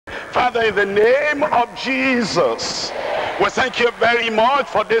Father, in the name of Jesus, we thank you very much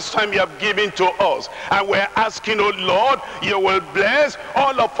for this time you have given to us. And we're asking, oh Lord, you will bless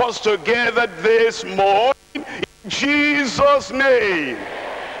all of us together this morning. In Jesus' name.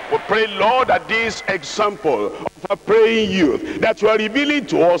 We pray, Lord, that this example of a praying youth that you are revealing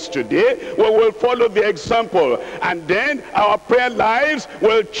to us today, we will follow the example. And then our prayer lives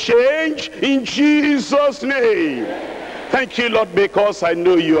will change in Jesus' name. Thank you, Lord, because I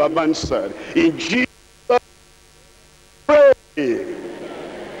know you have answered. In Jesus' name, pray.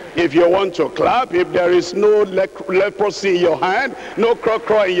 If you want to clap, if there is no leprosy in your hand, no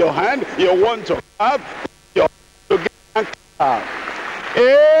crow in your hand, you want to clap, you want to get and clap.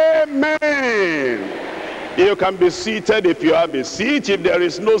 Amen. You can be seated if you have a seat. If there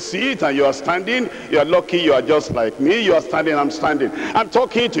is no seat and you are standing, you are lucky. You are just like me. You are standing, I'm standing. I'm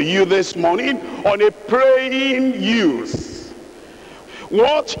talking to you this morning on a praying youth.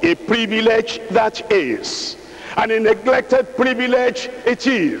 What a privilege that is. And a neglected privilege it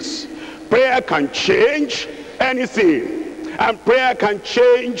is. Prayer can change anything. And prayer can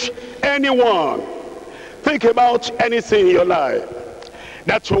change anyone. Think about anything in your life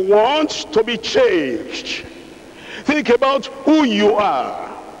that you want to be changed. Think about who you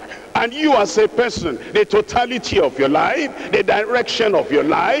are, and you as a person, the totality of your life, the direction of your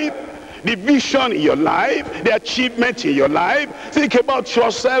life, the vision in your life, the achievement in your life. Think about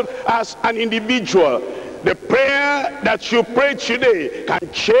yourself as an individual. The prayer that you pray today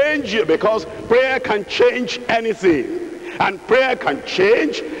can change you, because prayer can change anything, and prayer can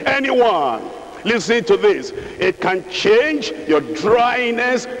change anyone. Listen to this. It can change your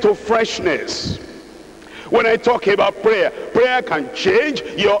dryness to freshness. When I talk about prayer, prayer can change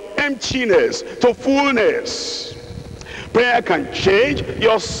your emptiness to fullness. Prayer can change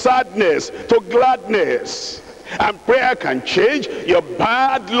your sadness to gladness. And prayer can change your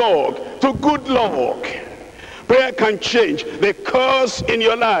bad luck to good luck. Prayer can change the curse in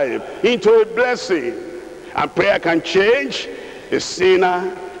your life into a blessing. And prayer can change a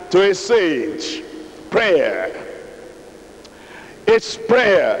sinner to a saint. Prayer. It's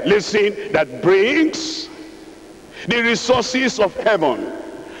prayer, listen, that brings the resources of heaven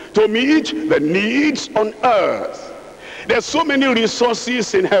to meet the needs on earth. There's so many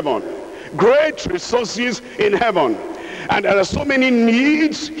resources in heaven, great resources in heaven, and there are so many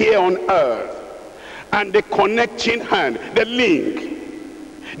needs here on earth. And the connecting hand, the link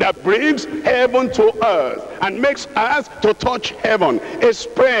that brings heaven to earth and makes us to touch heaven is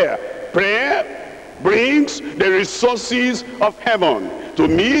prayer. Prayer brings the resources of heaven to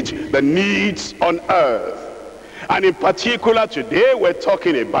meet the needs on earth. And in particular today we're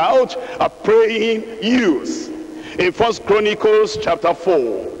talking about a praying youth. In 1 Chronicles chapter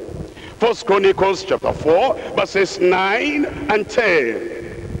 4. 1 Chronicles chapter 4 verses 9 and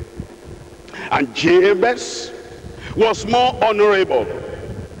 10. And Jabez was more honorable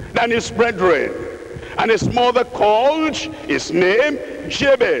than his brethren, and his mother called his name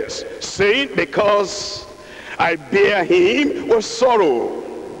Jabez, saying, because I bear him with sorrow.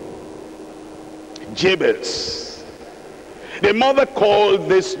 Jabez. The mother called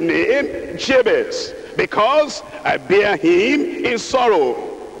this name Jabez, because I bear him in sorrow.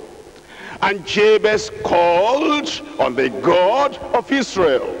 And Jabez called on the God of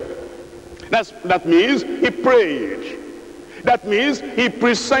Israel. That means he prayed. That means he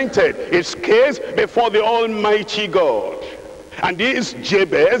presented his case before the Almighty God. And this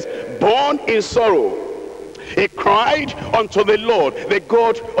Jabez, born in sorrow, he cried unto the Lord, the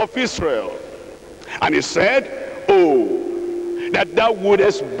God of Israel. And he said, oh, that thou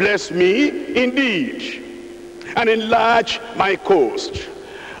wouldest bless me indeed, and enlarge my coast,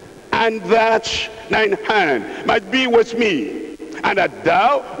 and that thine hand might be with me, and that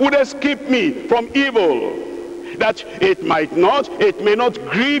thou wouldest keep me from evil, that it may not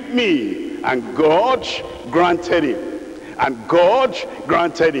grieve me. And God granted him, and God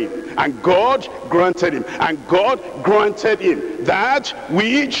granted him, and God granted him, and God granted him that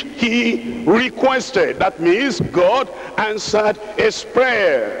which he requested. That means God answered his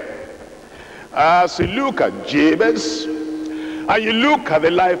prayer. As you look at Jabez, and you look at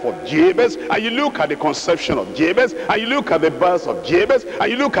the life of Jabez, and you look at the conception of Jabez, and you look at the birth of Jabez, and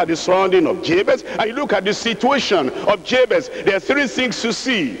you look at the surrounding of Jabez, and you look at the situation of Jabez, there are three things to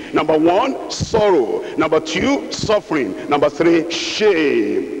see. Number one, sorrow. Number two, suffering. Number three,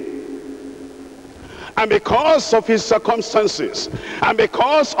 shame. And because of his circumstances, and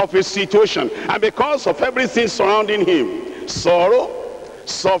because of his situation, and because of everything surrounding him, sorrow,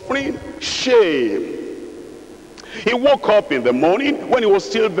 suffering, shame. He woke up in the morning when he was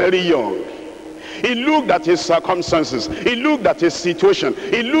still very young. He looked at his circumstances. He looked at his situation.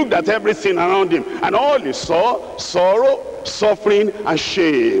 He looked at everything around him. And all he saw, sorrow, suffering, and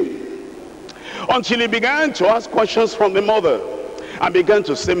shame. Until he began to ask questions from the mother. And began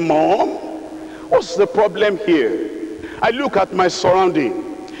to say, Mom, what's the problem here? I look at my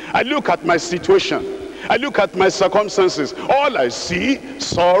surrounding. I look at my situation. I look at my circumstances. All I see,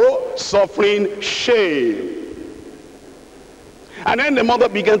 sorrow, suffering, shame. And then the mother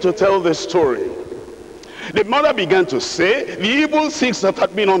began to tell the story. The mother began to say the evil things that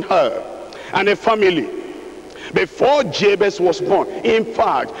had been on her and her family before Jabez was born. In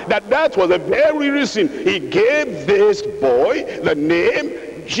fact, that was the very reason he gave this boy the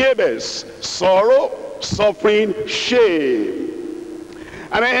name Jabez. Sorrow, suffering, shame.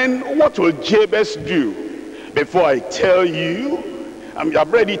 And then what will Jabez do? Before I tell you,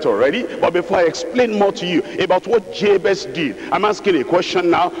 I've read it already, but before I explain more to you about what Jabez did, I'm asking a question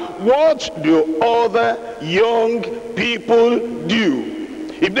now. What do other young people do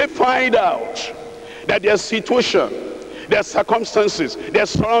if they find out that their situation, their circumstances, their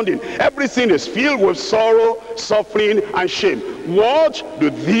surrounding, everything is filled with sorrow, suffering, and shame? What do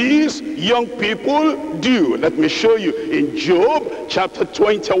these young people do? Let me show you in Job chapter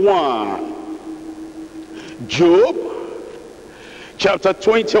 21. Job chapter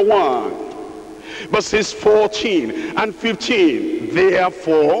 21, verses 14 and 15.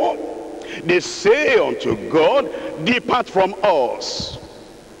 Therefore, they say unto God, depart from us.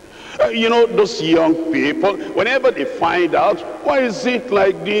 You know, those young people, whenever they find out, why is it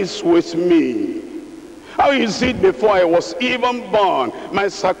like this with me? How is it before I was even born? My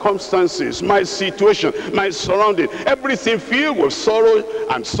circumstances, my situation, my surrounding, everything filled with sorrow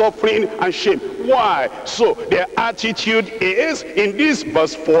and suffering and shame. Why? So their attitude is, in this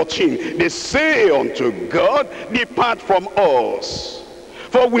verse 14, they say unto God, depart from us.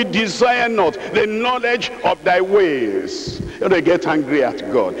 For we desire not the knowledge of thy ways. They get angry at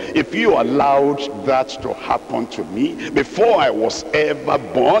God. If you allowed that to happen to me before I was ever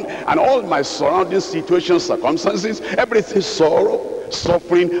born, and all my surrounding situations, circumstances, everything sorrow,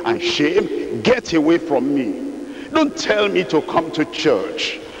 suffering, and shame, get away from me. Don't tell me to come to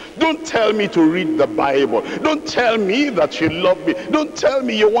church. Don't tell me to read the Bible. Don't tell me that you love me. Don't tell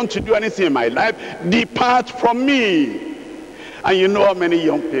me you want to do anything in my life. Depart from me. And you know how many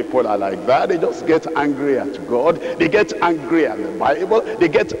young people are like that? They just get angry at God. They get angry at the Bible. They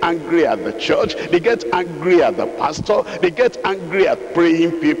get angry at the church. They get angry at the pastor. They get angry at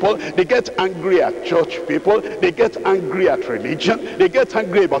praying people. They get angry at church people. They get angry at religion. They get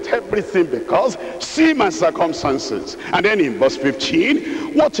angry about everything because see my circumstances. And then in verse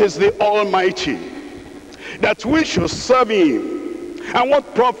 15, what is the Almighty that we should serve him? And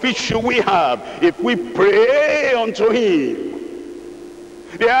what profit should we have if we pray unto him?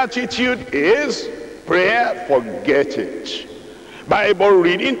 The attitude is prayer, forget it. Bible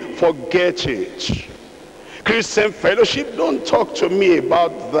reading, forget it. Christian fellowship, don't talk to me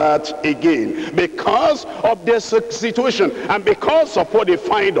about that again. Because of their situation and because of what they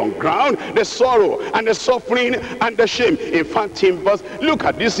find on ground, the sorrow and the suffering and the shame. In fact, look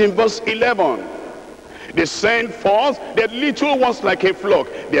at this in verse 11. They send forth their little ones like a flock.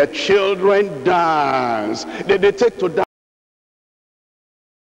 Their children dance. They take to dance.